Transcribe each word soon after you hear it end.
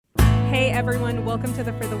Hey everyone, welcome to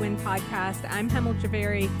the For the Win podcast. I'm Hemel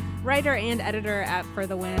Javeri, writer and editor at For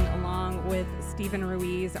the Win, along with Stephen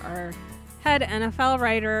Ruiz, our head NFL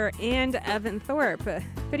writer, and Evan Thorpe,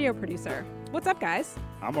 video producer. What's up, guys?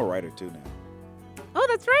 I'm a writer too now. Oh,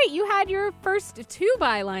 that's right. You had your first 2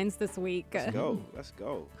 bylines this week. Let's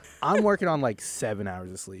go. I'm working on like 7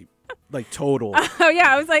 hours of sleep, like total. Oh,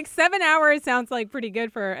 yeah. I was like, 7 hours sounds like pretty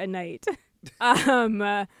good for a night.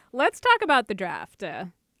 Let's talk about the draft.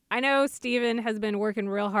 I know Steven has been working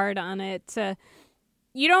real hard on it.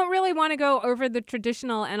 You don't really want to go over the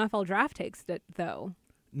traditional NFL draft takes, though.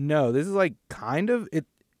 No, this is like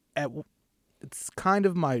it's kind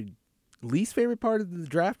of my least favorite part of the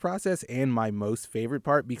draft process and my most favorite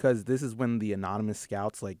part, because this is when the anonymous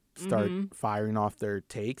scouts like start firing off their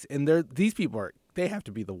takes, and these people they have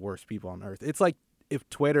to be the worst people on earth. It's like if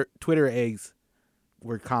Twitter eggs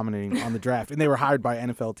were commenting on the draft and they were hired by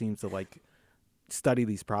NFL teams to like study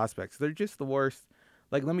these prospects. They're just the worst.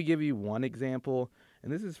 Like, let me give you one example,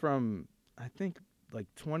 and this is from I think like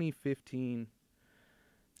 2015.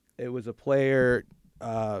 It was a player,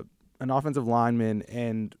 an offensive lineman,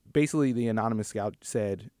 and basically the anonymous scout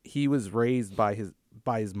said he was raised by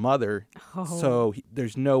his mother, so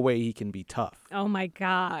there's no way he can be tough. Oh my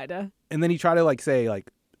God. And then he tried to like say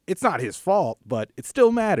like it's not his fault, but it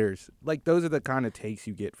still matters. Like, those are the kind of takes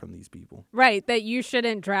you get from these people. Right, that you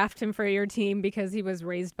shouldn't draft him for your team because he was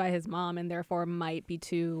raised by his mom and therefore might be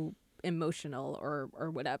too emotional or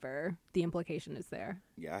whatever. The implication is there.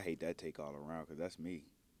 Yeah, I hate that take all around because that's me.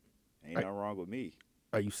 Ain't nothing wrong with me.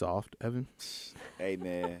 Are you soft, Evan? Hey,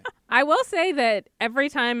 man. I will say that every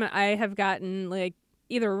time I have gotten like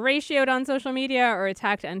either ratioed on social media or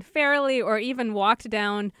attacked unfairly or even walked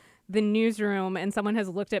down the newsroom and someone has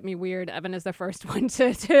looked at me weird, Evan is the first one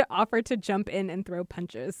to offer to jump in and throw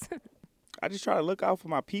punches. I just try to look out for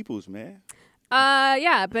my peoples, man.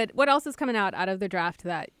 Yeah, but what else is coming out of the draft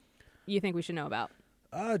that you think we should know about?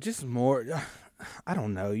 Just more. I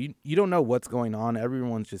don't know. You don't know what's going on.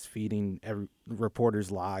 Everyone's just feeding reporters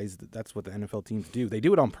lies. That's what the NFL teams do. They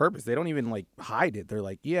do it on purpose. They don't even like hide it. They're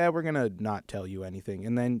like, yeah, we're gonna not tell you anything,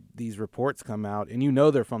 and then these reports come out, and you know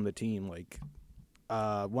they're from the team. Like,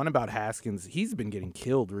 one about Haskins. He's been getting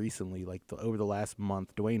killed recently. Like over the last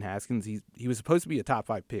month, Dwayne Haskins. He was supposed to be a top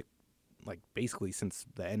 5 pick, like basically since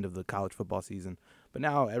the end of the college football season. But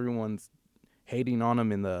now everyone's hating on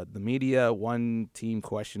him in the media. One team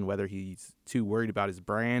questioned whether he's too worried about his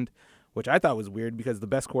brand, which I thought was weird because the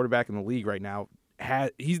best quarterback in the league right now,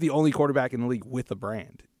 he's the only quarterback in the league with a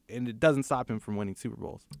brand, and it doesn't stop him from winning Super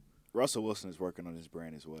Bowls. Russell Wilson is working on his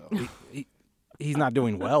brand as well. He's not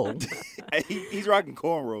doing well. He's rocking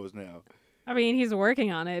cornrows now. I mean, he's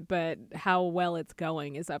working on it, but how well it's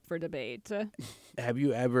going is up for debate. Have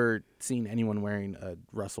you ever seen anyone wearing a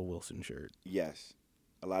Russell Wilson shirt? Yes.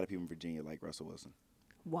 A lot of people in Virginia like Russell Wilson.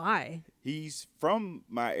 Why? He's from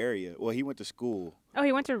my area. Well, he went to school. Oh,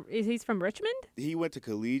 he's from Richmond? He went to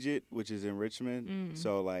Collegiate, which is in Richmond.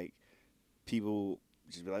 So, like, people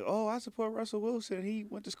just be like, oh, I support Russell Wilson. He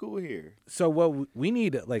went to school here. So what we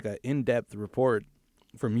need, like, an in-depth report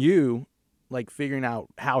from you, like, figuring out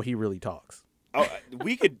how he really talks. Oh,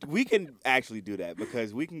 we can actually do that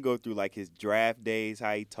because we can go through, like, his draft days,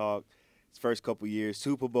 how he talked, his first couple years,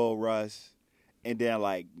 Super Bowl Russ, and then,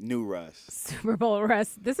 like, new Russ. Super Bowl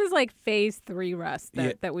Russ. This is like phase 3 Russ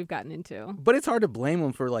that we've gotten into. But it's hard to blame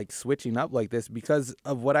him for, like, switching up like this because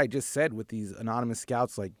of what I just said with these anonymous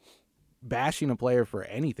scouts, like, bashing a player for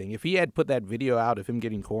anything. If he had put that video out of him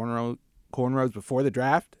getting cornrows before the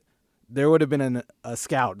draft, there would have been a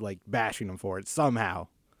scout, like, bashing him for it somehow.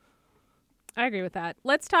 I agree with that.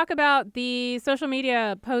 Let's talk about the social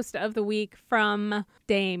media post of the week from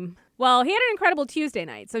Dame. Well, he had an incredible Tuesday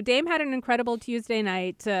night. So Dame had an incredible Tuesday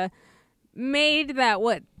night, made that,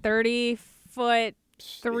 30-foot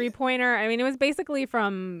three-pointer? I mean, it was basically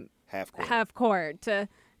from half court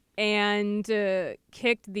and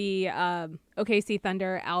kicked the OKC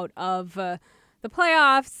Thunder out of the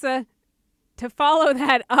playoffs. To follow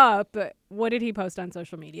that up, what did he post on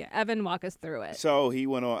social media? Evan, walk us through it. So he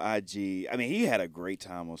went on IG. I mean, he had a great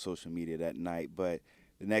time on social media that night, but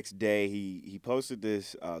the next day he posted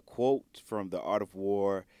this quote from The Art of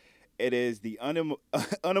War. It is the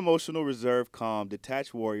unemotional, reserved, calm,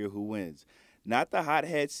 detached warrior who wins, not the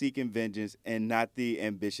hothead seeking vengeance and not the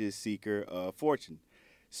ambitious seeker of fortune.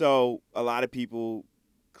 So a lot of people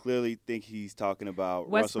clearly think he's talking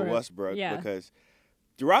about Russell Westbrook because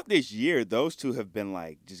throughout this year, those two have been,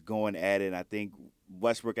 like, just going at it. And I think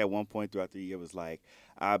Westbrook at one point throughout the year was like,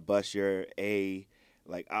 I bust your A,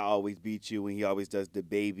 like, I always beat you, and he always does the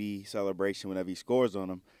baby celebration whenever he scores on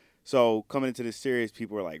him. So coming into this series,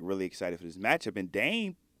 people were, like, really excited for this matchup. And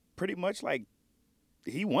Dame pretty much like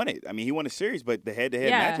he won it. I mean, he won the series, but the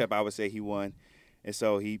head-to-head matchup, I would say he won. And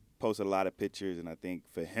so he posted a lot of pictures, and I think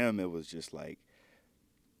for him it was just like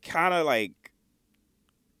kind of like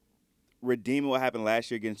redeeming what happened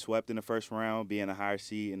last year, getting swept in the first round, being a higher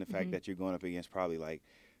seed, and the fact that you're going up against probably like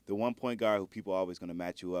the one point guard who people are always going to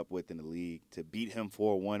match you up with in the league, to beat him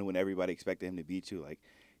 4-1 when everybody expected him to beat you. Like,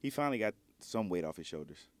 he finally got some weight off his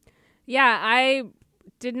shoulders. Yeah, I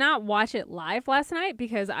did not watch it live last night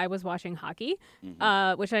because I was watching hockey,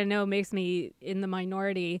 which I know makes me in the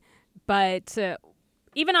minority. But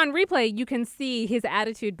even on replay, you can see his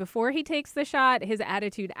attitude before he takes the shot, his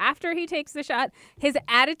attitude after he takes the shot, his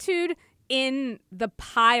attitude in the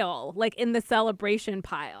pile, like in the celebration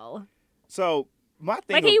pile. So my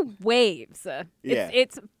thing, like he waves.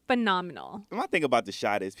 It's phenomenal. My thing about the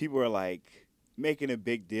shot is people are like making a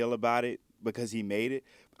big deal about it because he made it.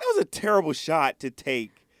 That was a terrible shot to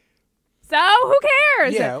take. So who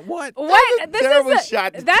cares? Yeah, what? What? Terrible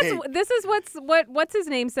shot to take. This is what's his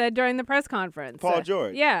name said during the press conference. Paul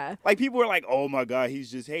George. Yeah. Like, people were like, "Oh my God, he's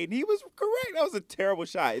just hating." He was correct. That was a terrible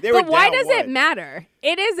shot. But why does it matter?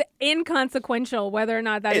 It is inconsequential whether or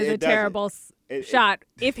not that is a terrible shot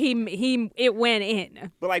if it went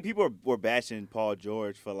in. But like, people were bashing Paul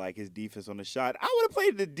George for like his defense on the shot. I would have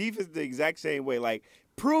played the defense the exact same way. Like,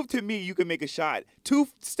 prove to me you can make a shot 2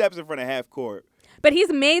 steps in front of half court. But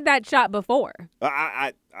he's made that shot before.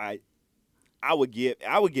 I would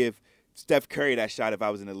give Steph Curry that shot if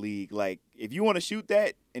I was in the league. Like, if you want to shoot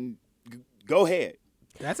that, and go ahead.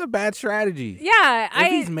 That's a bad strategy. Yeah,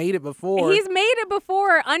 he's made it before. He's made it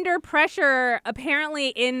before under pressure, apparently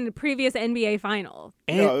in the previous NBA final.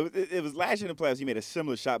 No, it was last year in the playoffs. He made a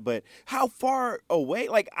similar shot, but how far away?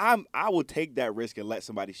 Like, I will take that risk and let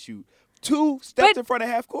somebody shoot 2 steps in front of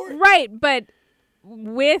half court. Right, but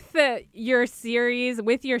with your series,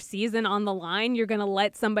 with your season on the line, you're going to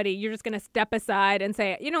let somebody, you're just going to step aside and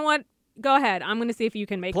say, you know what, go ahead. I'm going to see if you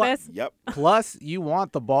can make this. Yep. Plus, you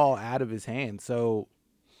want the ball out of his hand, so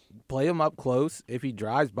play him up close. If he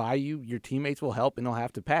drives by you, your teammates will help and he'll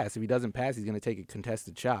have to pass. If he doesn't pass, he's going to take a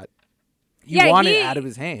contested shot. You want it out of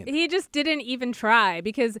his hand. He just didn't even try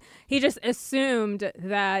because he just assumed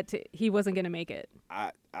that he wasn't going to make it.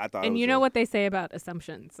 I thought. And you know what they say about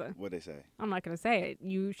assumptions. What they say? I'm not going to say it.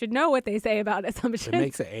 You should know what they say about assumptions. It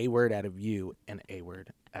makes an A word out of you and a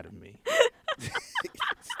word out of me.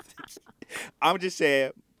 I'm just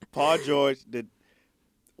saying, Paul George did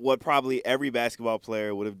what probably every basketball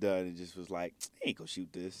player would have done, and just was like, "He ain't gonna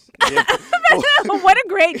shoot this." What a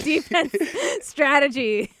great defense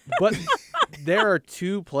strategy. But there are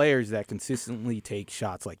 2 players that consistently take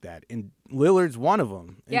shots like that, and Lillard's one of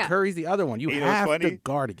them, and Curry's the other one. You have to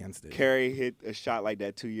guard against it. Curry hit a shot like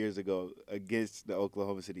that 2 years ago against the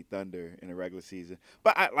Oklahoma City Thunder in the regular season.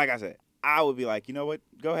 But like I said, I would be like, you know what?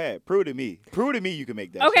 Go ahead. Prove to me you can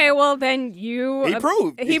make that Okay, shot. well, then you...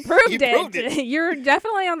 He proved it. You're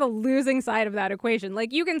definitely on the losing side of that equation.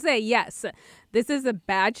 Like, you can say, yes, this is a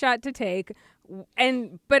bad shot to take.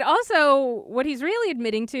 But also, what he's really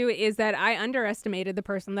admitting to is that I underestimated the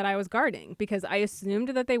person that I was guarding because I assumed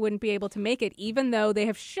that they wouldn't be able to make it, even though they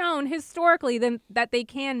have shown historically that they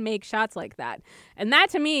can make shots like that. And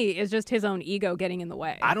that, to me, is just his own ego getting in the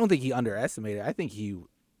way. I don't think he underestimated. I think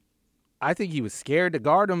he was scared to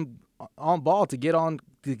guard him on ball to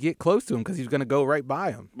get close to him because he was going to go right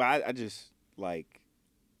by him. But I just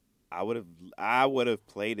I would have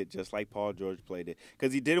played it just like Paul George played it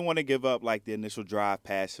because he didn't want to give up like the initial drive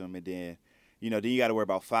past him, and then then you got to worry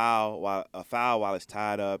about a foul while it's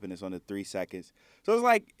tied up and it's under 3 seconds. So it's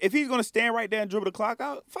like, if he's going to stand right there and dribble the clock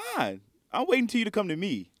out, fine. I'm waiting till you to come to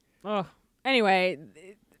me. Oh, anyway.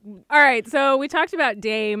 All right, so we talked about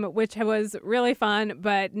Dame, which was really fun,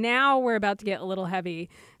 but now we're about to get a little heavy.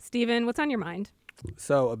 Steven, what's on your mind?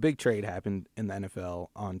 So a big trade happened in the NFL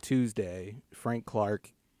on Tuesday. Frank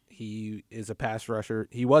Clark, he is a pass rusher.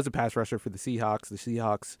 He was a pass rusher for the Seahawks. The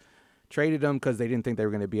Seahawks traded him because they didn't think they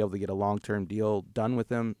were going to be able to get a long-term deal done with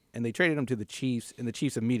him, and they traded him to the Chiefs, and the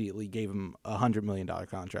Chiefs immediately gave him a $100 million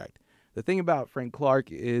contract. The thing about Frank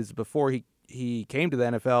Clark is before he came to the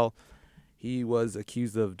NFL, he was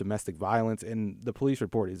accused of domestic violence, and the police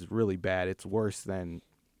report is really bad. It's worse than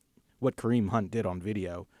what Kareem Hunt did on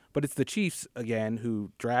video. But it's the Chiefs, again,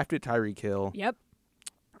 who drafted Tyreek Hill. Yep.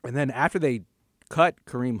 And then after they cut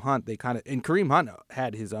Kareem Hunt, and Kareem Hunt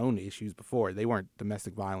had his own issues before. They weren't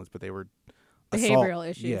domestic violence, but they were behavioral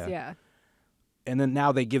issues, yeah. And then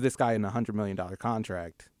now they give this guy an $100 million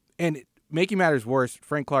contract. And making matters worse,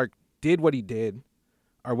 Frank Clark did what he did,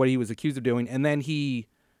 or what he was accused of doing, and then he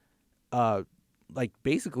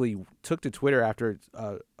basically took to Twitter after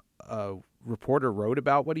a reporter wrote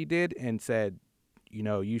about what he did and said,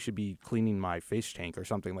 you should be cleaning my fish tank or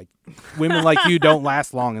something. Like, women like you don't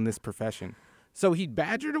last long in this profession. So he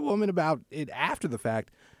badgered a woman about it after the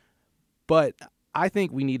fact. But I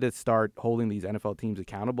think we need to start holding these NFL teams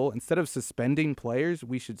accountable. Instead of suspending players,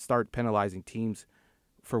 we should start penalizing teams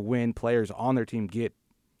for when players on their team get,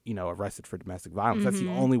 arrested for domestic violence. That's the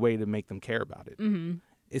only way to make them care about it,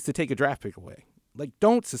 is to take a draft pick away. Like,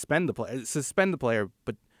 don't suspend the player. Suspend the player,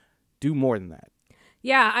 but do more than that.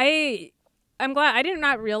 Yeah, I'm glad. I did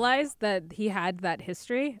not realize that he had that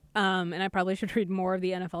history, and I probably should read more of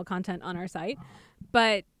the NFL content on our site.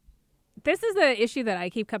 But this is the issue that I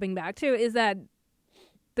keep coming back to, is that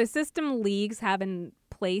the system leagues have in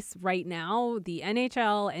place right now, the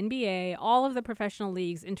NHL, NBA, all of the professional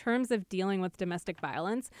leagues, in terms of dealing with domestic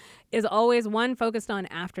violence, is always, one, focused on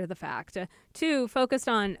after the fact, two, focused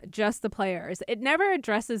on just the players. It never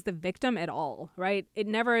addresses the victim at all, right? It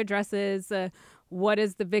never addresses what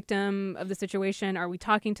is the victim of the situation. Are we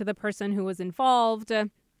talking to the person who was involved?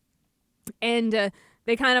 And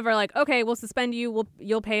they kind of are like, okay, we'll suspend you,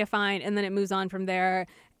 you'll pay a fine, and then it moves on from there.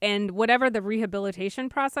 And whatever the rehabilitation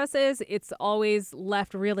process is, it's always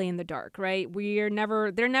left really in the dark, right? They're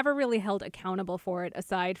never really held accountable for it,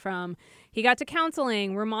 aside from he got to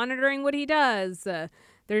counseling, we're monitoring what he does.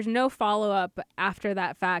 There's no follow-up after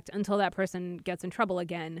that fact until that person gets in trouble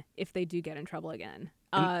again, if they do get in trouble again.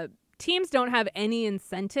 Teams don't have any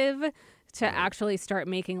incentive to actually start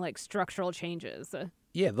making like structural changes.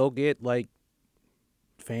 Yeah, they'll get like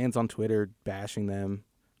fans on Twitter bashing them.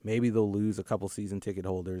 Maybe they'll lose a couple season ticket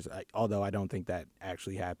holders, although I don't think that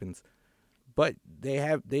actually happens. But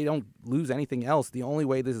they don't lose anything else. The only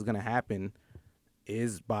way this is going to happen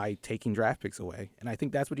is by taking draft picks away. And I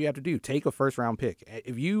think that's what you have to do. Take a first-round pick.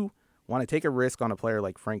 If you want to take a risk on a player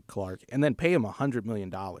like Frank Clark and then pay him $100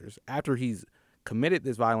 million after he's committed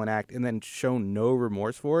this violent act and then shown no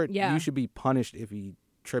remorse for it, you should be punished if he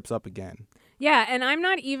trips up again. Yeah, and I'm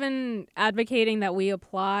not even advocating that we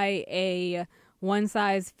apply a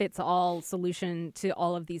one-size-fits-all solution to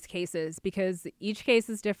all of these cases, because each case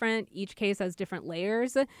is different. Each case has different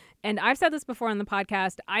layers. And I've said this before on the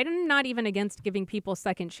podcast, I'm not even against giving people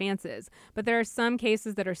second chances, but there are some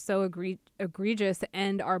cases that are so egregious,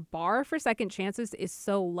 and our bar for second chances is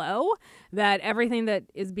so low that everything that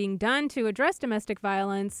is being done to address domestic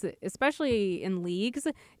violence, especially in leagues,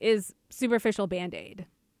 is superficial Band-Aid.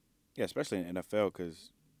 Yeah, especially in the NFL, because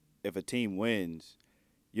if a team wins,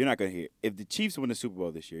 you're not going to hear – if the Chiefs win the Super Bowl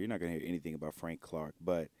this year, you're not going to hear anything about Frank Clark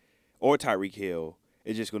or Tyreek Hill.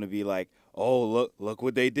 It's just going to be like, oh, look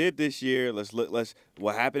what they did this year. Let's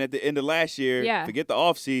what happened at the end of last year. Yeah. Forget the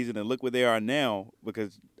offseason and look where they are now.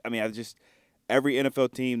 Because, every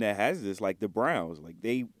NFL team that has this, like the Browns, like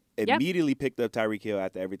they immediately picked up Tyreek Hill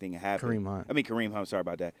after everything happened. Kareem Hunt, sorry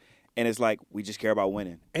about that. And it's like, we just care about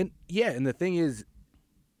winning. And, and the thing is,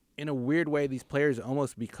 in a weird way, these players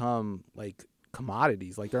almost become, like,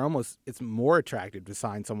 commodities. Like, it's more attractive to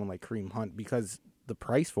sign someone like Kareem Hunt because the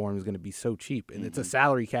price for him is going to be so cheap, and it's a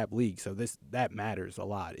salary cap league, so that matters a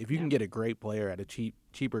lot. If you can get a great player at a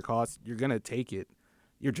cheaper cost, you're going to take it.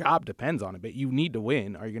 Your job depends on it, but you need to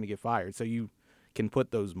win or you're going to get fired. So you can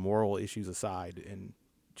put those moral issues aside and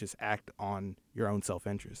just act on your own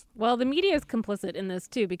self-interest. Well, the media is complicit in this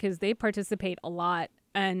too, because they participate a lot,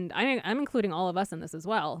 and I'm including all of us in this as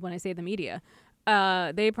well when I say the media.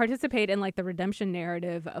 They participate in like the redemption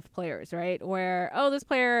narrative of players, right? Where, this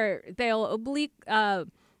player, they'll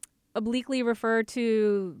obliquely refer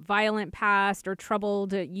to violent past or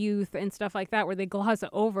troubled youth and stuff like that, where they gloss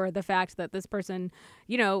over the fact that this person,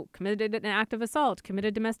 committed an act of assault,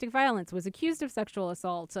 committed domestic violence, was accused of sexual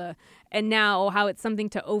assault, and now how it's something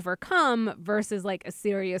to overcome versus like a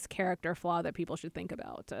serious character flaw that people should think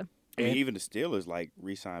about. Even the Steelers like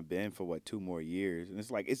re-signed Ben for 2 more years, and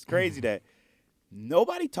it's crazy that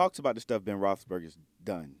nobody talks about the stuff Ben Roethlisberger's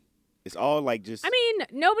done. It's all like just...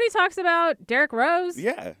 nobody talks about Derrick Rose.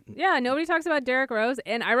 Yeah. Yeah, nobody talks about Derrick Rose.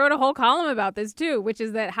 And I wrote a whole column about this, too, which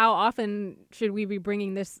is that how often should we be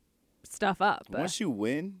bringing this stuff up? Once you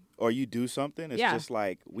win or you do something, it's just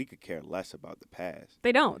like we could care less about the past.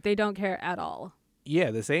 They don't. They don't care at all. Yeah,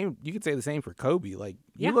 you could say the same for Kobe. Like,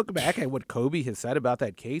 you look back at what Kobe has said about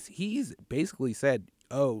that case, he's basically said,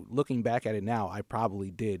 looking back at it now, I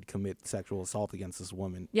probably did commit sexual assault against this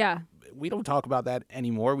woman. Yeah. We don't talk about that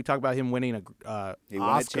anymore. We talk about him winning he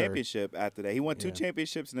won a championship after that. He won 2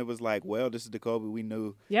 championships, and it was like, well, this is the Kobe we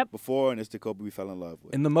knew before, and it's the Kobe we fell in love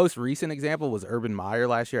with. And the most recent example was Urban Meyer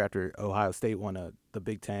last year after Ohio State won the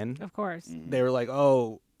Big Ten. Of course. Mm-hmm. They were like,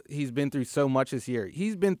 he's been through so much this year.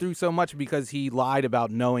 He's been through so much because he lied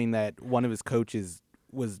about knowing that one of his coaches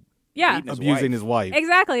was Yeah. beating abusing his wife.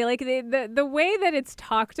 Exactly. Like the way that it's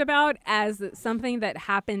talked about as something that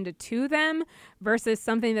happened to them versus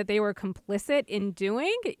something that they were complicit in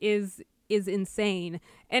doing is insane.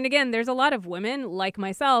 And again, there's a lot of women like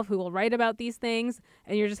myself who will write about these things,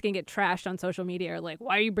 and you're just going to get trashed on social media. Or like,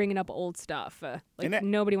 why are you bringing up old stuff?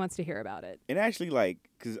 Nobody wants to hear about it. And actually, like,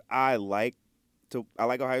 because I like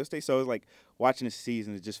Ohio State, so it's like watching the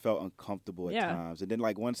season, it just felt uncomfortable at times. And then,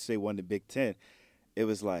 like, once they won the Big Ten, it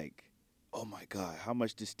was like, oh my God, how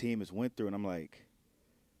much this team has went through. And I'm like,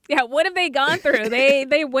 yeah, what have they gone through?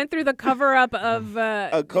 they went through the cover up of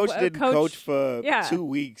a coach didn't coach for 2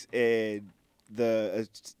 weeks, and the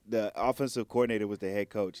offensive coordinator was the head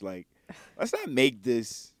coach. Like, let's not make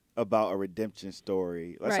this about a redemption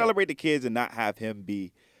story. Let's celebrate the kids and not have him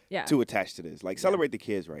be too attached to this. Like, celebrate the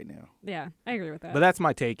kids right now. Yeah, I agree with that. But that's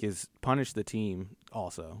my take, is punish the team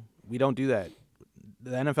also. We don't do that.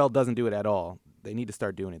 The NFL doesn't do it at all. They need to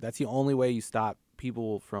start doing it. That's the only way you stop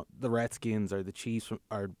people from the Redskins or the Chiefs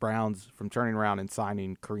or Browns from turning around and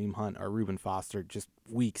signing Kareem Hunt or Reuben Foster just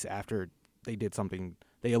weeks after they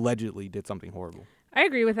allegedly did something horrible. I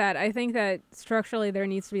agree with that. I think that structurally there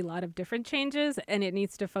needs to be a lot of different changes, and it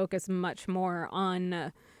needs to focus much more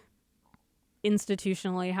on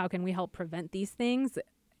institutionally, how can we help prevent these things?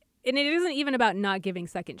 And it isn't even about not giving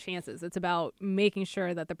second chances. It's about making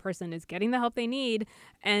sure that the person is getting the help they need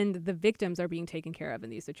and the victims are being taken care of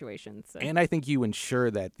in these situations. So. And I think you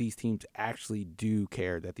ensure that these teams actually do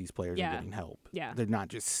care that these players are getting help. Yeah. They're not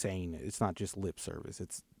just saying it. It's not just lip service.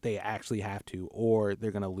 They actually have to, or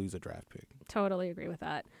they're going to lose a draft pick. Totally agree with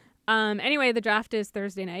that. Anyway, the draft is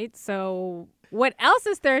Thursday night. So what else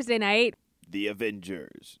is Thursday night? The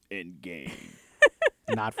Avengers Endgame.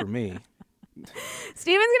 Not for me.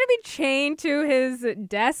 Steven's going to be chained to his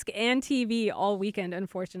desk and TV all weekend,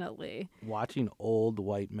 unfortunately. Watching old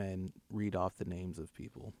white men read off the names of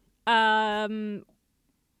people. Yeah,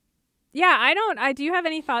 do you have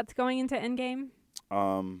any thoughts going into Endgame?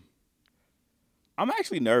 I'm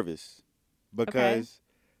actually nervous because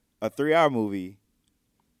a 3-hour movie,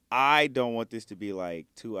 I don't want this to be like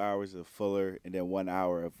 2 hours of filler and then 1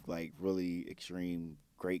 hour of like really extreme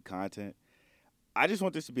great content. I just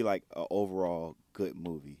want this to be like an overall good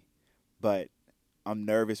movie. But I'm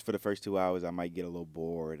nervous for the first 2 hours. I might get a little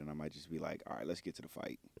bored and I might just be like, all right, let's get to the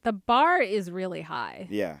fight. The bar is really high.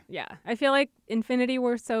 Yeah. Yeah. I feel like Infinity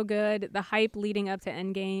War so good. The hype leading up to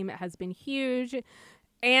Endgame has been huge.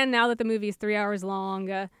 And now that the movie is 3 hours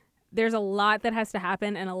long, there's a lot that has to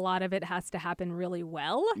happen, and a lot of it has to happen really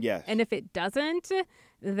well. Yes. And if it doesn't,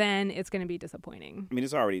 then it's going to be disappointing. I mean,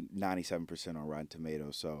 it's already 97% on Rotten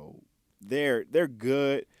Tomatoes, so they're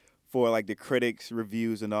good for like the critics'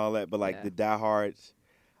 reviews and all that, but like the diehards,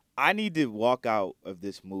 I need to walk out of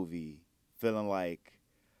this movie feeling like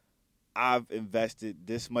I've invested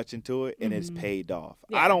this much into it and it's paid off.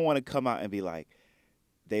 Yeah. I don't want to come out and be like,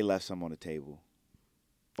 they left some on the table.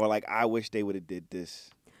 Or like, I wish they would have did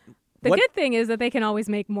this. The good thing is that they can always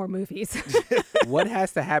make more movies. What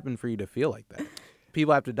has to happen for you to feel like that?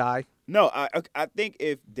 People have to die? No, I think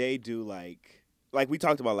if they do like we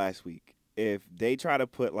talked about last week, if they try to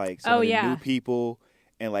put like some of the new people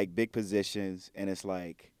in like big positions, and it's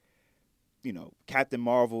like, you know, Captain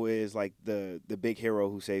Marvel is like the big hero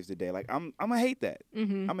who saves the day. Like I'm gonna hate that.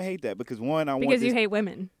 I'm gonna hate that because because you hate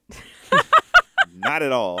women. Not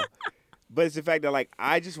at all. But it's the fact that, like,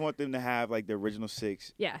 I just want them to have, like, the original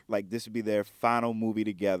 6. Yeah. Like, this would be their final movie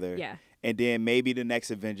together. Yeah. And then maybe the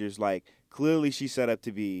next Avengers, like, clearly she's set up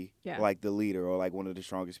to be, like, the leader or, like, one of the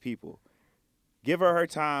strongest people. Give her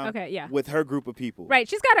time with her group of people. Right.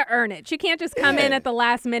 She's got to earn it. She can't just come in at the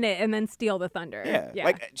last minute and then steal the thunder. Yeah.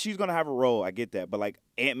 Like, she's going to have a role. I get that. But, like,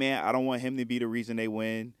 Ant-Man, I don't want him to be the reason they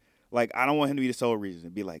win. Like, I don't want him to be the sole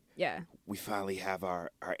reason. Be like, we finally have our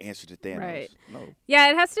answer to Thanos. Right. No. Yeah,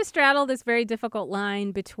 it has to straddle this very difficult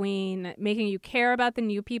line between making you care about the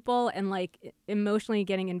new people and, like, emotionally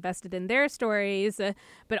getting invested in their stories,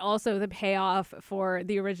 but also the payoff for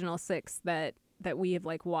the original 6 that we have,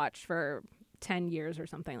 like, watched for 10 years or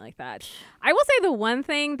something like that. I will say the one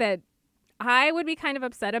thing that I would be kind of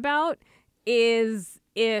upset about is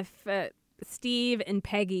if Steve and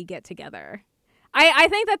Peggy get together. I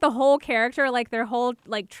think that the whole character, like their whole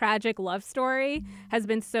like tragic love story has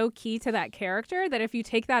been so key to that character that if you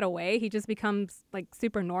take that away, he just becomes like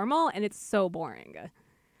super normal and it's so boring.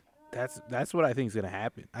 That's what I think is going to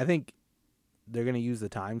happen. I think they're going to use the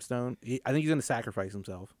time stone. I think he's going to sacrifice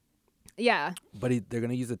himself. Yeah. But they're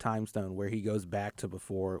going to use the time stone where he goes back to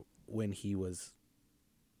before when he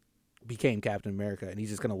became Captain America, and he's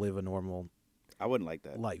just going to live a normal I wouldn't like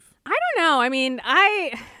that. life. I don't know. I mean,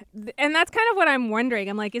 and that's kind of what I'm wondering.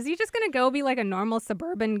 I'm like, is he just going to go be like a normal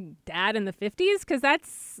suburban dad in the 50s? Because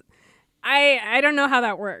I don't know how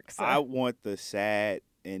that works. So. I want the sad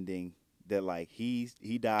ending that like he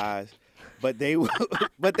dies, but they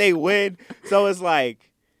win. So it's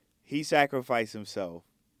like he sacrificed himself,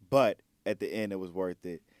 but at the end it was worth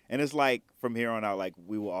it. And it's like from here on out, like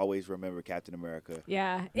we will always remember Captain America.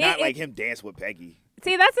 Yeah, not like him dance with Peggy.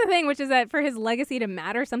 See, that's the thing, which is that for his legacy to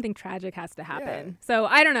matter, something tragic has to happen. Yeah. So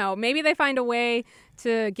I don't know. Maybe they find a way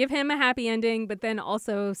to give him a happy ending, but then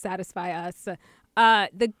also satisfy us.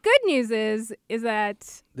 The good news is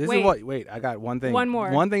that wait, I got one thing. One more.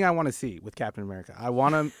 One thing I want to see with Captain America. I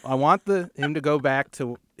want him to go back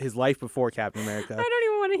to his life before Captain America. I don't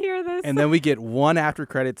even want to hear this. And then we get one after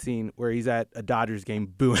credit scene where he's at a Dodgers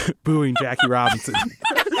game booing Jackie Robinson.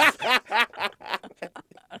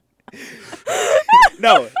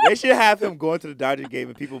 No, they should have him going to the Dodger game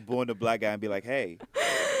and people booing the black guy and be like, hey,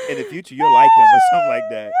 in the future you'll like him or something like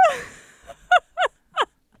that.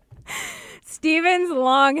 Steven's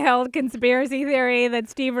long-held conspiracy theory that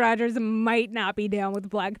Steve Rogers might not be down with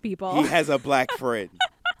black people. He has a black friend.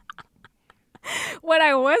 What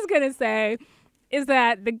I was going to say is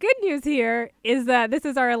that the good news here is that this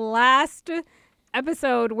is our last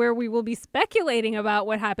episode where we will be speculating about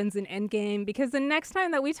what happens in Endgame, because the next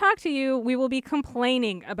time that we talk to you, we will be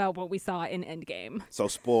complaining about what we saw in Endgame. So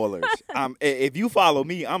spoilers. If you follow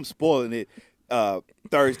me, I'm spoiling it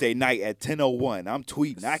Thursday night at 10:01. I'm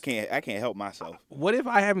tweeting. I can't help myself. What if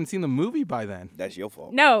I haven't seen the movie by then? That's your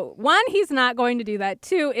fault. No, one, he's not going to do that.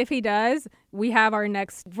 Two, if he does, we have our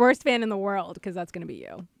next worst fan in the world, because that's going to be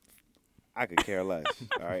you. I could care less.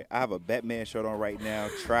 All right. I have a Batman shirt on right now.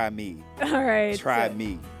 Try me. All right. Try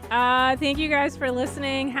me. Thank you guys for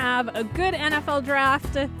listening. Have a good NFL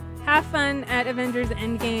draft. Have fun at Avengers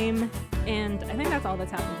Endgame. And I think that's all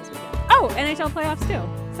that's happening this weekend. Oh, NHL playoffs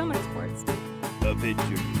too. So much sports.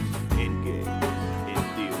 Avengers Endgame.